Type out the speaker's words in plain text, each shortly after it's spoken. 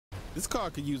This car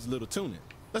could use a little tuning.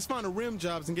 Let's find the rim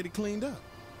jobs and get it cleaned up.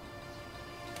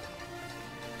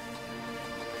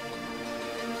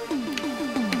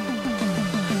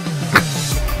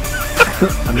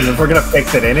 I mean, if we're gonna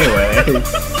fix it anyway.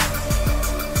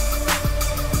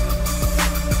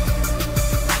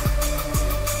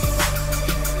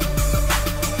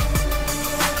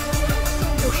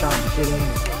 Yo, Sean, get in.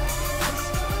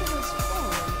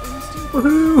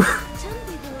 Woohoo!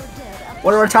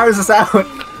 One of our tires is out!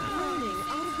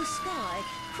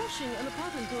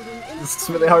 This is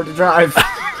really hard to drive.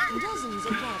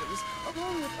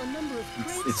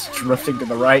 It's drifting to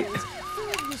the right.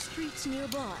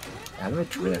 How do I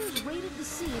drift? I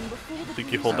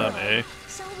think you hold down A.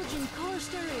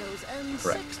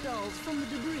 Correct.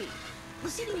 The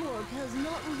city morgue has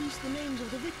not released the names of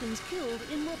the victims killed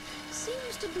in what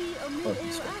seems to be a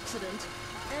mid-air accident,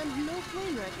 and no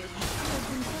plane wreckage has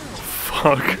been found.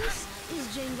 Fuck. This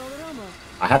is Jane Valderrama.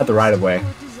 I had the right of way.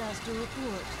 Disaster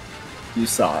report. You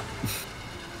saw it.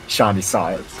 Shandi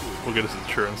saw it. We'll get his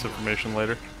insurance information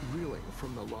later. Reeling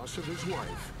from the loss of his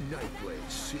wife, Nightblade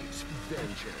seeks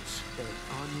vengeance and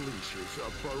unleashes a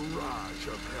barrage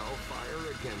of hellfire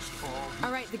against all.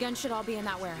 All right, the guns should all be in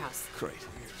that warehouse. Great.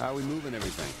 How are we moving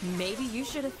everything? Maybe you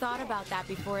should have thought about that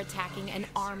before attacking an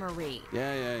armory.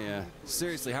 Yeah.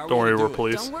 Seriously, how are Don't we worry, gonna we're do it?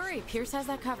 police. Don't worry, Pierce has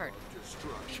that covered.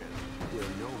 Destruction where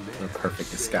no man. The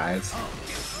perfect disguise.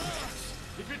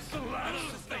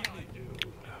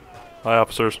 Hi,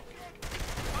 officers.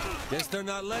 Guess they're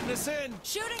not letting us in.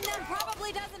 Shooting them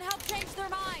probably doesn't help change their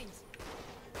minds.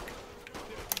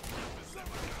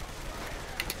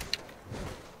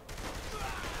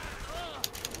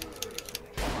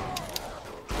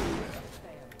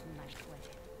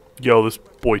 Yo, this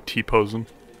boy T-posing.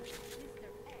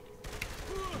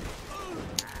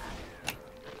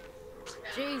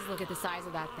 Jeez, look at the size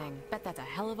of that thing. Bet that's a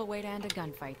hell of a way to end a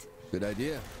gunfight. Good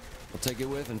idea. We'll take it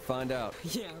with and find out.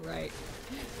 Yeah, right.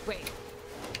 Wait,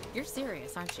 you're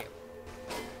serious, aren't you?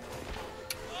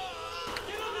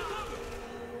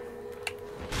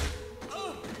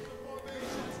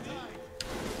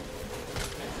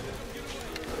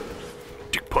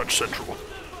 Dick Punch Central.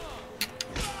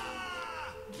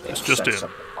 It's just in.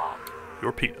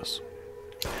 Your penis.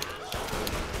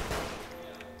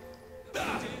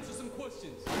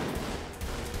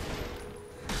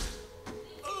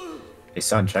 Hey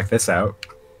son, check this out.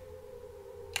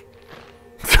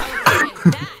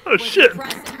 Oh shit!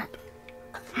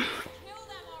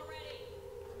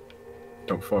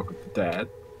 Don't fuck with the dad.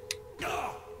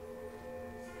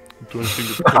 Do anything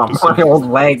to Oh, put this my in. old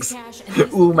legs.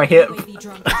 Ooh, my hip. UAV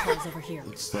drone controls over here.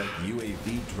 Looks like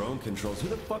UAV drone controls. Who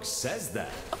the fuck says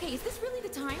that? Okay, is this really the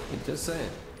time? Just saying.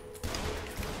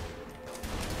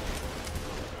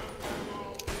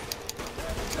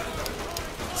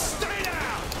 Stay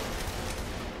down!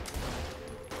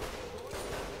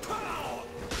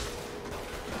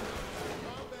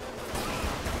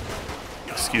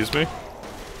 Excuse me?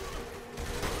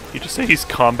 You just say he's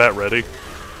combat ready?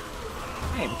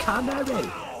 I am combat ready.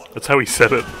 That's how he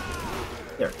said it.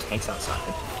 There are tanks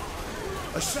outside.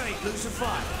 A saint, lose a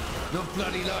fight. Not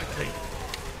bloody likely.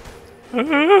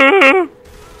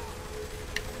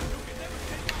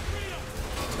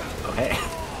 Okay.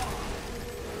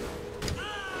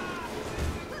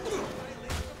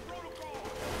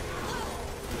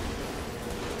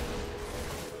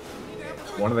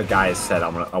 One of the guys said, I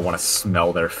want to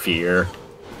smell their fear,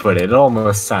 but it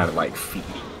almost sounded like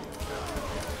feeding.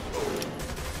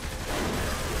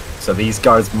 So these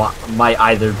guards might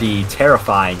either be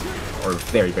terrifying or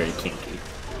very, very kinky.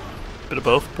 Bit of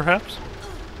both, perhaps?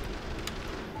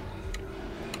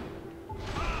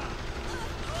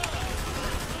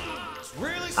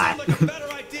 Really seemed like a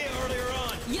better idea earlier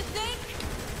on. You think?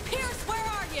 Pierce, where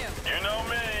are you? You know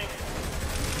me.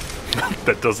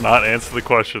 That does not answer the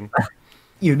question.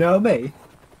 You know me.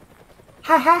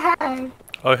 Ha ha ha.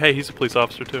 Oh, hey, he's a police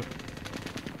officer, too.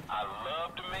 I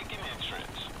love to make an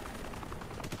entrance.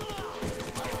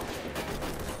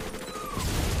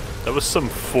 That was some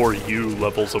for you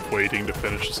levels of waiting to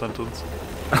finish a sentence.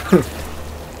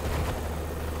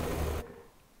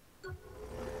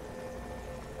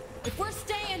 If we're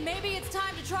staying, maybe it's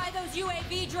time to try those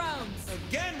UAV drones.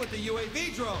 Again with the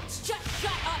UAV drones. Just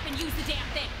shut up and use the damn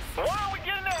things. Why are we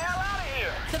getting the hell out of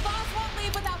here? The boss won't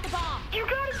leave without the bomb. You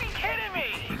gotta be kidding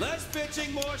me! Less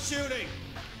bitching, more shooting.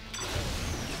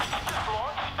 That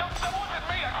wasn't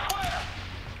me, I swear!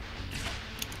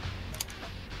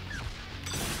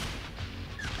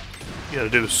 You gotta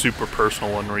do the super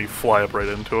personal one where you fly up right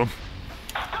into him.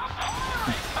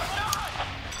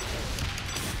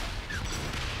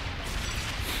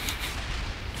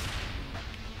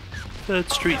 Third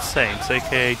Street Saints,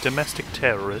 aka domestic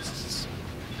terrorists.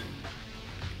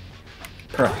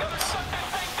 Perhaps.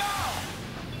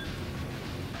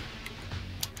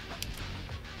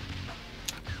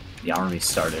 The army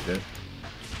started it.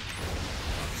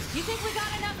 You think we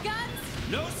got enough guns?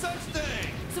 No such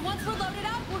thing! So once we're loaded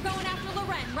up, we're going after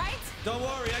Loren, right? Don't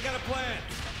worry, I got a plan.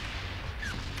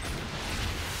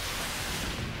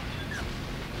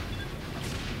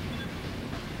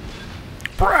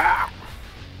 Brah!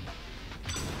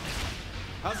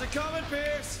 How's it coming,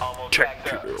 Pierce? Check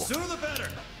two. Sooner the better.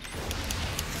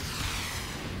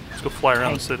 Let's go fly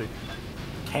around the city.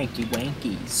 Hanky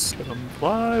wankies. Come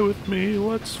fly with me,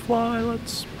 let's fly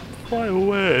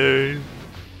away.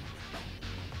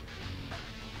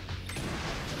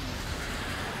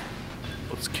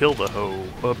 Let's kill the hoe.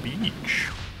 A beach.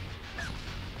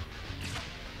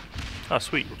 Ah,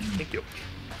 sweet. Thank you.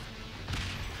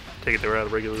 Take it they were out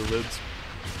of regular lids.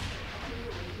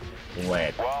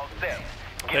 Wait.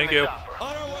 Thank you.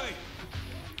 On our way.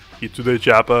 Get to the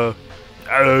chopper.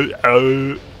 Alright,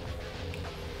 I'm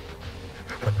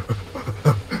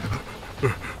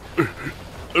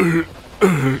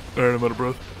out of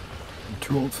breath. I'm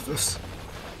too old for this.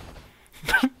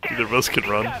 Either of us can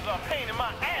run.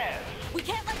 We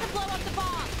can't let them blow up the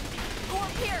bomb. Go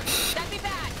up here. That'd be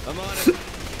bad. I'm on it.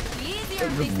 Be easier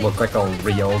if You these look things like a burn so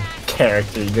real fast.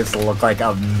 character. You just look like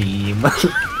a meme.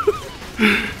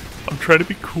 I'm trying to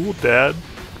be cool, Dad.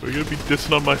 We're gonna be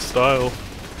dissing on my style.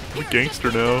 I'm a Here,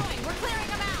 gangster just keep now. going. We're clearing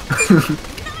them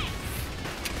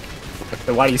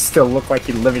out. Why do you still look like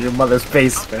you live in your mother's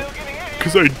basement?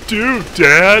 Cause I do,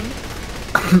 Dad!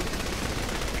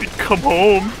 You'd come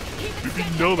home. You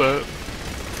didn't know that.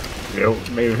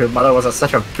 Maybe her mother was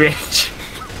such a bitch.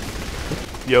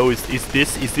 Yo, is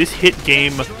this hit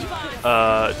game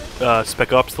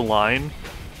Spec Ops The Line?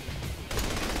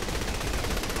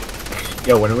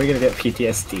 Yo, when are we gonna get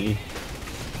PTSD?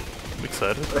 I'm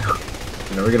excited.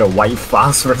 When are we gonna white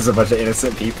phosphorus a bunch of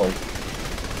innocent people?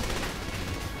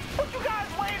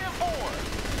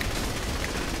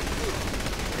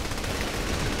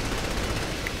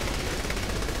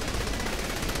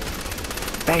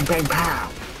 Bang, bang, pow!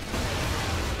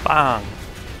 Bang!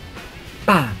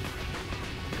 Bang!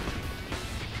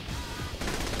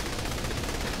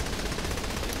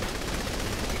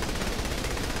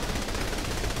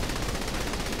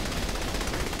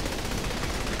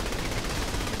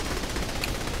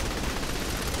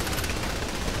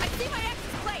 I see my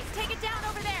ex's place. Take it down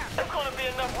over there. There's gonna be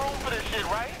enough room for this shit,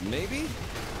 right? Maybe?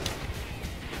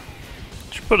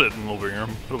 Just put it in the living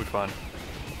room. It'll be fine.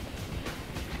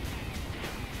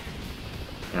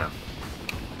 Yeah.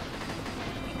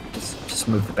 Just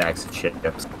move the bags of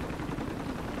chips.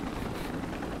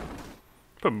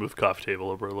 Move the coffee table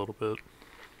over a little bit.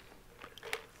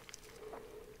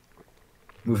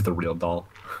 Move the real doll.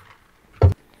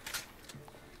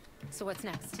 So what's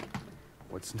next?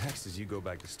 What's next is you go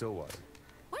back to Stillwater.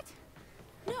 What?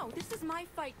 No, this is my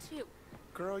fight too.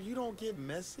 Girl, you don't get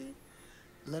messy.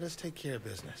 Let us take care of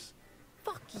business.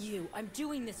 Fuck you. I'm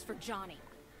doing this for Johnny.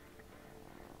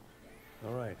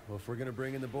 All right, well, if we're gonna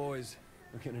bring in the boys,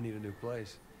 we're gonna need a new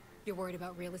place. You're worried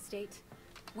about real estate?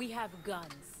 We have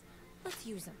guns. Let's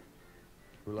use them.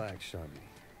 Relax, Shami.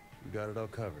 You got it all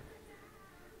covered.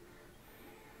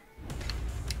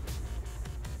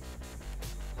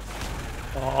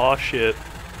 Aw, shit.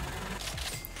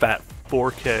 Fat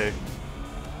 4K.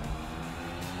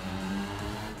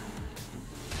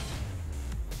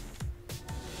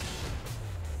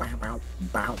 Bow, bow,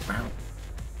 bow, bow.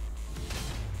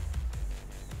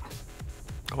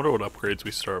 I wonder what upgrades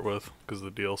we start with, because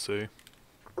of the DLC.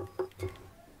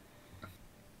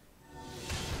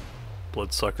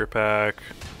 Bloodsucker pack,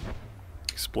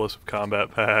 explosive combat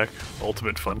pack,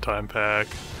 ultimate fun time pack.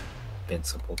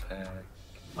 Invincible pack.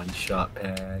 One shot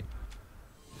pack.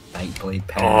 Nightblade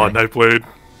pack. Oh, Nightblade.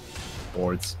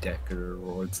 Boards Decker.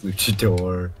 Boards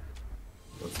Luchador.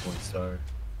 What's 1 star?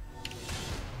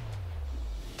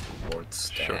 Boards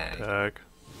Shark Stag. pack.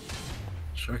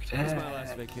 Shark That was Tag. my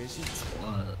last vacation.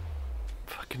 What?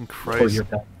 Fucking Pull Christ. your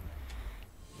pack.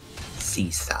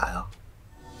 C style.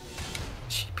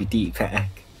 GPD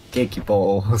pack. Genki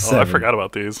Bowl. Oh, I 7. forgot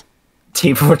about these.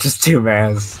 Team Fortress 2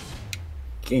 Mass.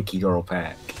 Genki Girl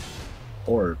pack.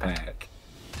 Horror pack.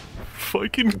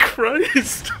 Fucking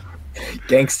Christ.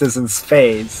 Gangsters in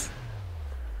Spades.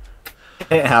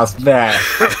 Penthouse back.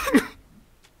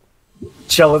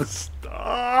 Chill with.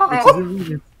 Stop.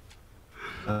 Okay.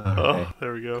 Oh,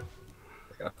 there we go.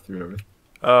 I got through everything.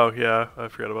 Oh, yeah, I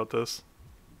forgot about this.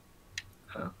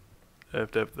 Oh. I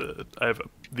have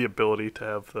the ability to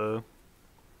have the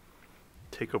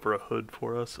take over a hood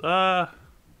for us.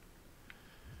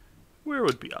 Where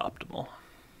would be optimal?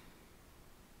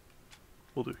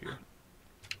 We'll do here.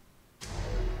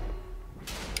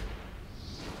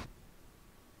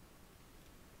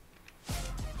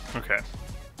 Okay.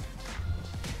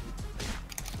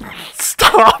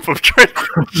 Stop! I'm trying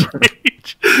to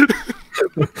change.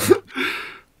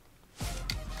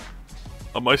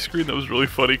 On my screen, that was really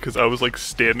funny because I was like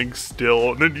standing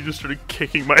still, and then you just started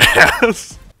kicking my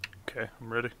ass. Okay,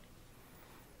 I'm ready.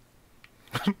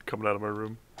 Coming out of my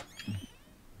room.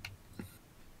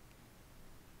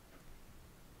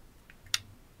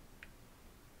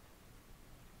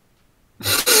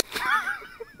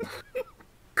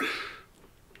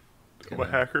 I'm a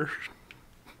hacker.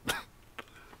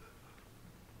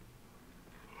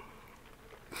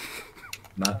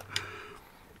 Not.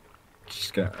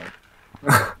 Just gonna.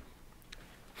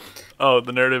 Oh,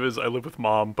 the narrative is I live with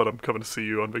mom, but I'm coming to see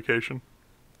you on vacation.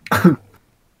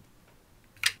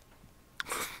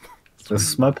 This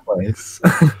is my place.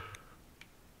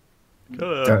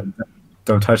 Gotta...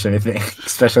 Don't touch anything,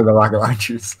 especially the rocket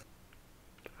launchers.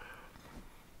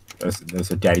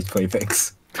 Those are daddy's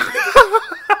playthings.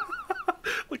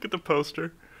 Look at the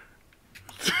poster.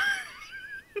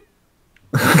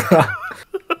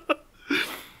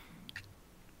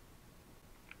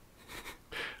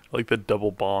 I like the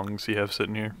double bongs you have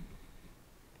sitting here.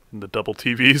 And the double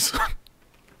TVs.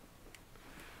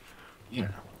 Yeah.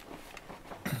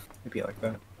 Maybe like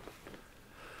that.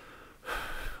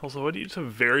 Also, why do you just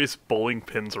have various bowling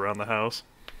pins around the house?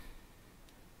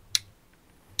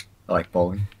 I like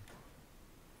bowling.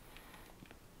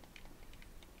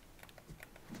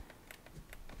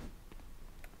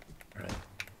 Alright.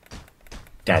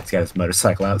 Dad's got his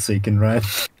motorcycle out so he can ride.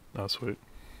 Oh, sweet.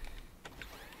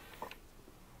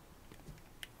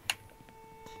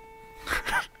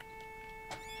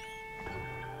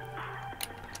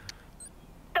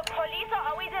 The police are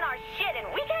always in our shit and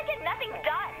we can't get nothing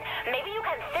done. Maybe you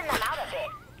can thin them out a bit.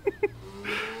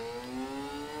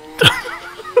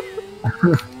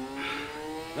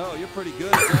 Oh, you're pretty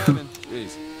good at driving.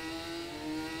 Jeez.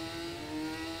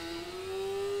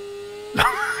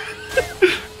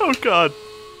 Oh god.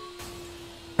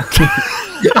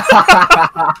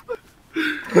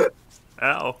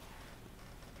 Ow.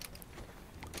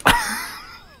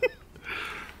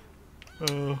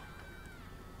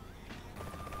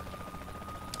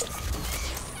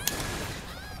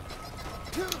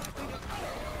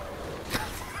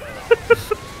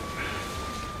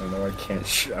 I know I can't.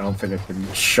 I don't think I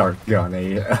can shark gun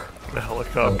a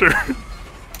helicopter.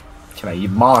 Can I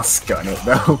moss gun it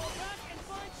though?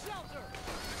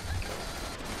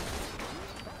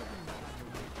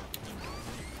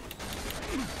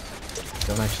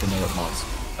 Don't actually know what moss.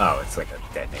 Oh, it's like a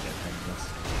detonator thing.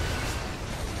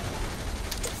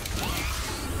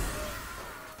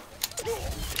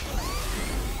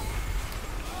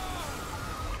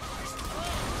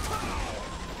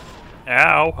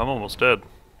 Ow, I'm almost dead.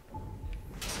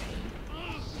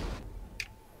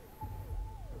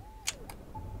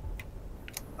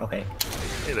 Okay.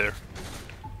 Hey there.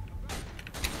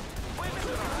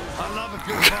 I love a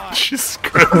good fight. Jesus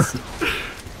Christ.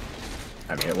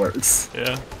 I mean, it works.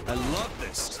 Yeah. I love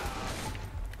this.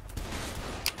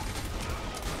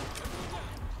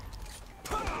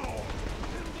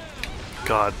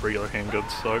 God, regular handguns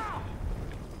suck.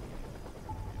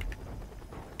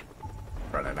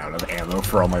 Running out of ammo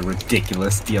for all my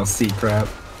ridiculous DLC crap.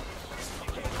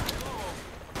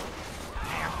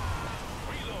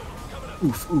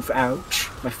 Oof, oof, ouch.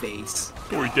 My face.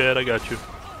 Don't worry, Dad, I got you.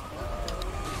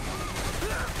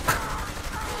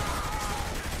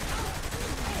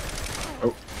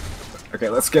 Oh. Okay,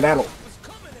 let's skedaddle.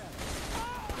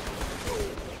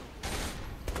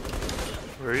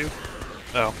 Where are you?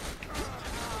 Oh.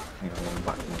 Hang on, I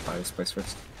want to buy this place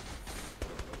first.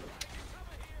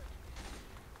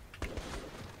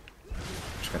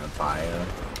 Just gonna buy a...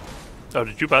 Oh,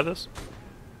 did you buy this?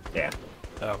 Yeah.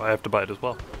 Oh, I have to buy it as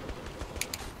well.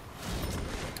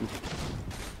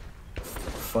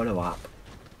 Photo op.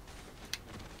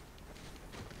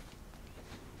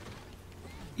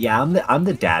 Yeah, I'm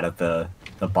the dad of the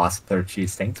boss of Third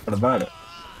Cheese Stinks. What about it?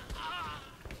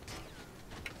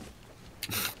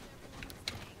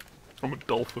 I'm a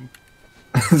dolphin.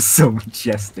 So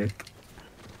majestic.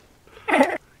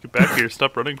 Get back here,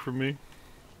 stop running from me.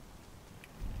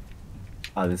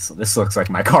 Oh, this looks like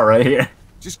my car right here.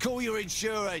 Just call your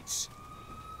insurance.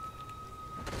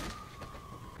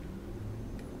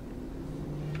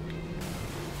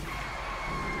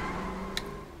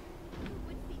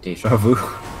 Deja vu.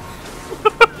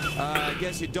 I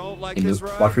guess you don't like And this you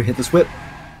ride? watch her hit this whip.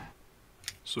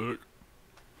 Sick.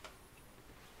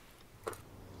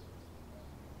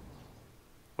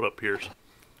 What up, Pierce?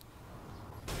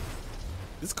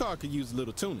 This car could use a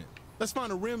little tuning. Let's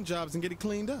find the rim jobs and get it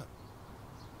cleaned up.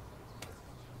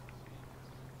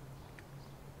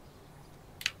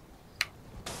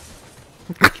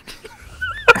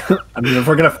 I mean, if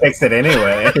we're gonna fix it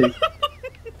anyway.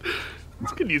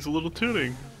 This could use a little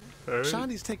tuning. Right.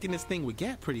 Shawnee's taking this thing with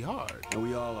Gat pretty hard. And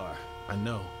we all are. I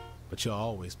know, but you're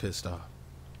always pissed off.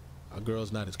 Our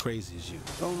girl's not as crazy as you.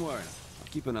 Don't worry. I'll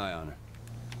keep an eye on her.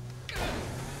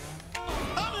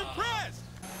 I'm impressed!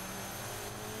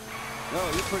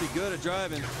 Oh, you're pretty good at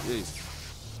driving. Jeez.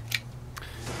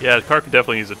 Yeah, the car could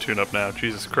definitely use a tune-up now.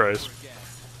 Jesus Christ.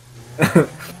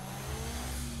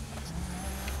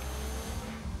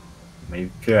 Maybe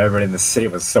everybody in the city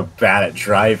was so bad at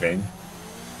driving.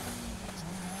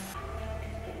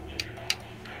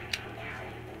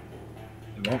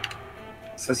 It won't.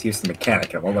 It says use the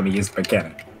mechanic. It won't let me use the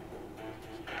mechanic.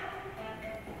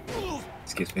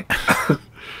 Excuse me.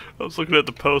 I was looking at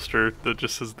the poster that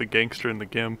just says the gangster and the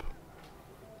gimp.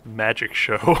 Magic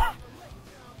show.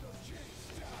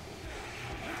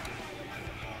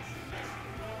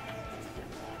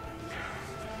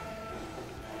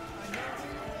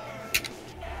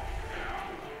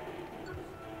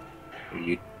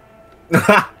 You...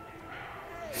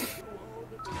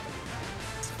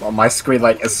 On my screen,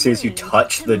 like, as soon as you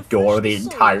touch the door, the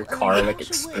entire car, like,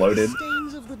 exploded.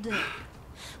 Stains of the dead.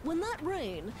 When that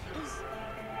rain is...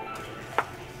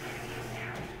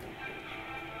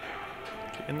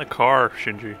 Get in the car,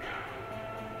 Shinji.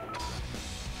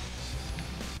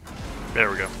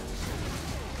 There we go.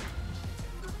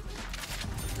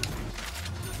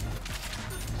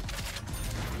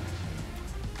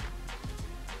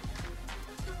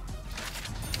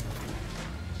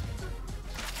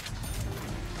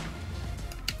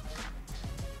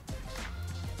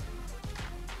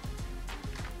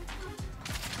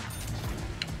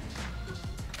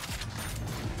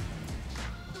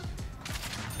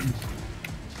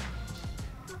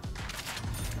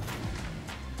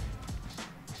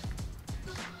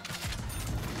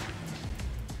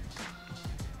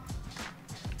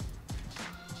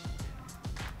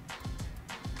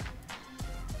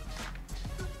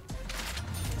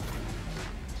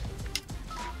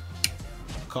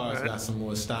 Car's got some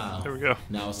more style. There we go.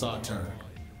 Now it's our turn.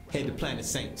 Head to Planet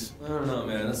Saints. I don't know,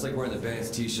 man. That's like wearing the band's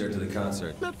t-shirt to the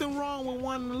concert. Nothing wrong with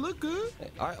wanting to look good.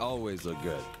 Hey, I always look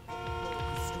good.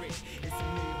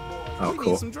 Oh, We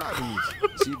cool. need some driving music.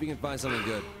 See if you can find something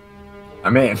good.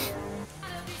 I'm in.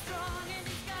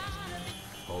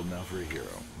 Holding out for a hero.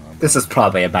 This is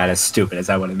probably about as stupid as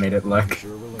I would have made it look.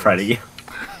 Proud of you.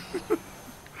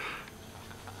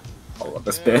 I love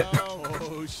this bit.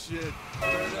 Oh, shit.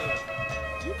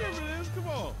 You remember this? Come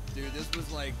on. Dude, this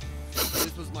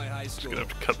was my high school. Gonna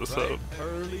have to cut this out.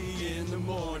 Early in the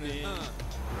morning,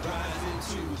 rising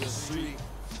to the street.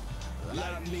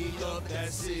 Light me up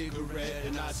that cigarette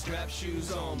and I strap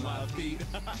shoes on my feet.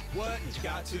 What?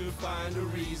 Got to find a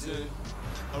reason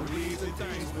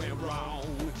things went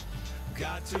wrong.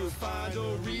 Got to find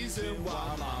a reason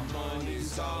why my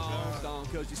money's all gone.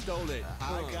 Cause you stole it.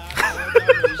 I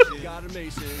got a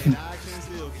mission and I can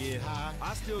still get high.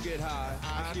 I still get high.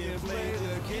 I can play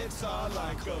the guitar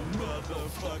like a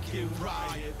motherfucking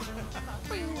riot.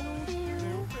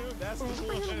 That's the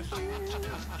one.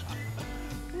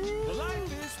 Well,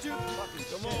 life is too fucking.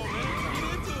 Come on, man. Get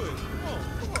into it.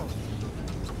 Come on.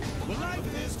 Well, life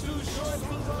is too short.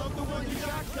 Love the one you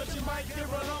got, cause you might get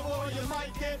run over or you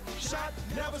might get shot.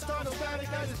 Never start a static,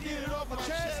 I just get it off my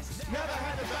chest. Never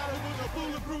had a battle with a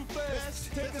bulletproof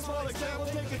vest. Take a small example,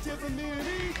 take it to the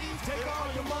community. Take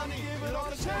all your money, give it all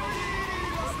to charity.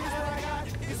 Lost is what I got,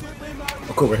 it's simply my.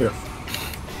 Look over here.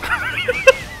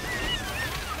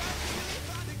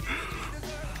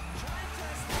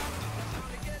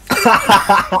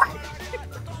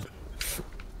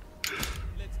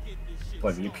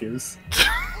 Blame you, Piers.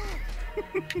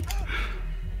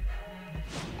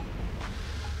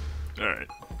 Alright.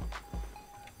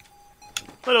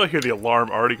 Why do I hear the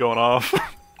alarm already going off?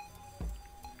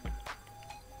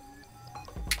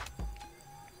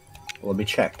 Let me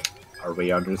check. Are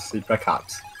we under siege by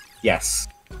cops? Yes.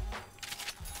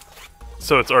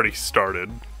 So it's already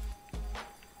started.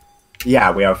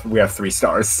 Yeah, we have 3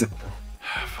 stars.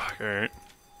 Fuck, alright.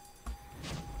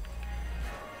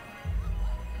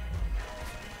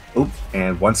 Oop,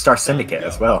 and 1-star syndicate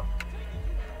as well.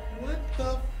 What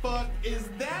the fuck is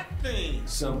that thing?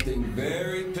 Something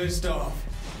very pissed off.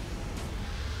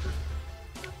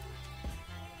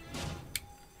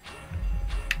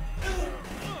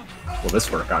 Will this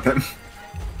work on him?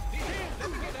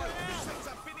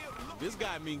 This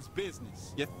guy means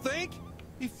business. You think?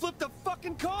 He flipped a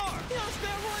fucking car! You on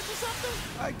steroids or something?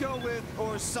 I go with,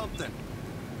 or something.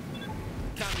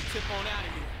 Time to tip on out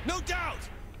of here. No doubt!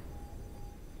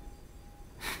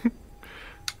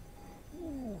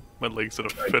 My leg's in a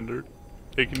fender.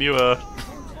 Hey, can you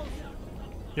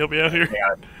help me out here?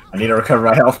 Yeah, I need to recover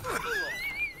my health.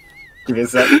 Give me a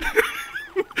sec.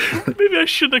 Maybe I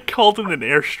should have called in an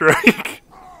airstrike.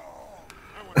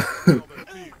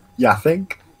 Yeah, I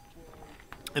think.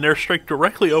 An airstrike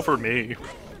directly over me.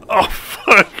 Oh,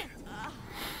 fuck.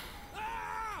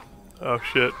 Oh,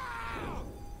 shit.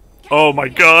 Oh, my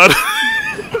God.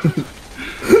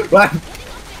 What?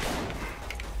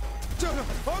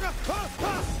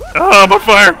 Oh, I'm on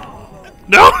fire.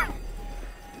 No.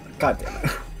 God damn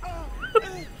it.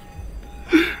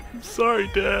 I'm sorry,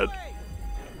 Dad.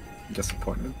 I'm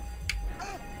disappointed.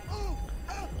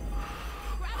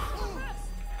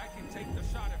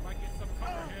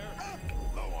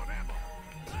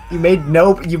 You made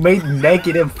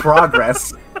negative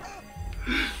progress.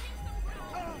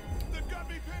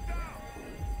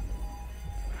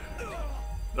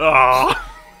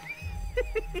 Ah.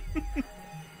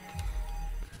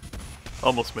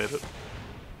 Almost made it.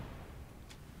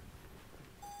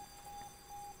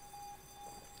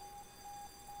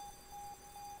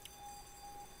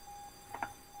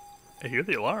 I hear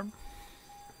the alarm.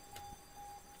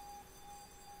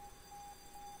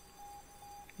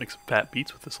 Make some fat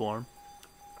beats with this alarm.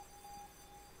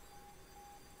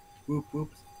 Whoop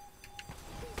whoop.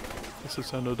 That's the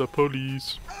sound of the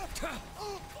police.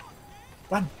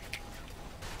 Run.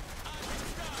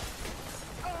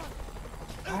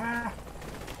 Ah.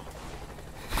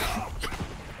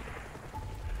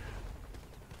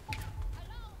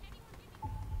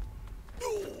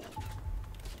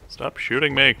 Stop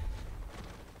shooting me.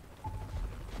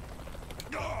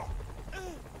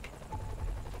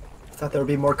 I thought there would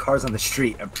be more cars on the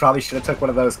street. I probably should have took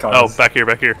one of those cars. Oh, back here,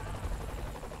 back here.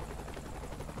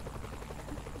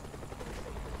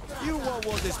 You won't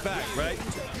want this back, right?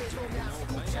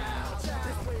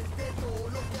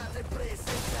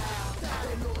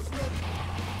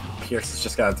 Pierce has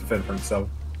just got to defend for himself.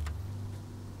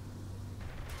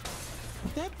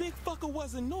 That big fucker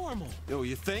wasn't normal. Yo,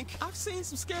 you think? I've seen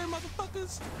some scary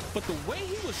motherfuckers, but the way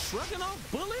he was shrugging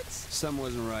off bullets? Something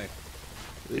wasn't right.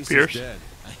 At least Pierce? he's dead.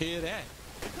 I hear that.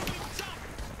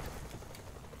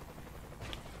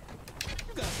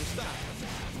 You got to stop.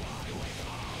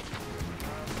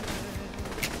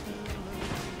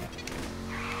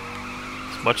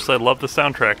 As much as I love the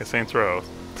soundtrack of Saints Row,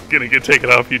 it's gonna get taken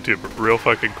off YouTube real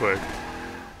fucking quick.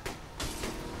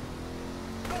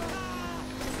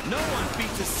 No one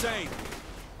beats the same.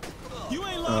 You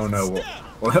ain't lost Oh no. a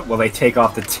step. Will they take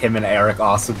off the Tim and Eric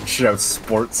Awesome Show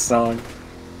sports song?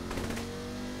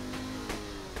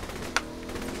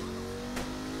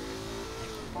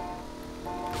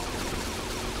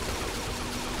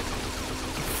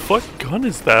 What gun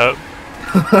is that?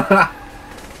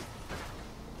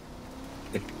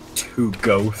 The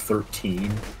 2Go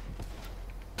 13.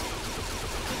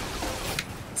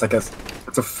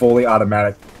 It's a fully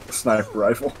automatic sniper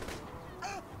rifle.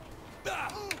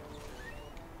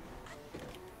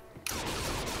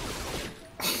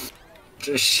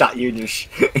 Just shot you in your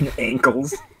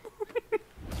ankles.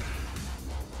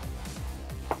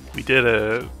 We did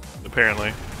it,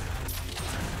 apparently.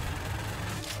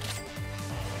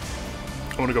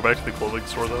 I want to go back to the clothing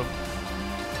store though.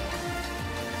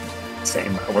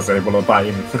 Same, I wasn't able to buy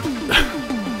anything.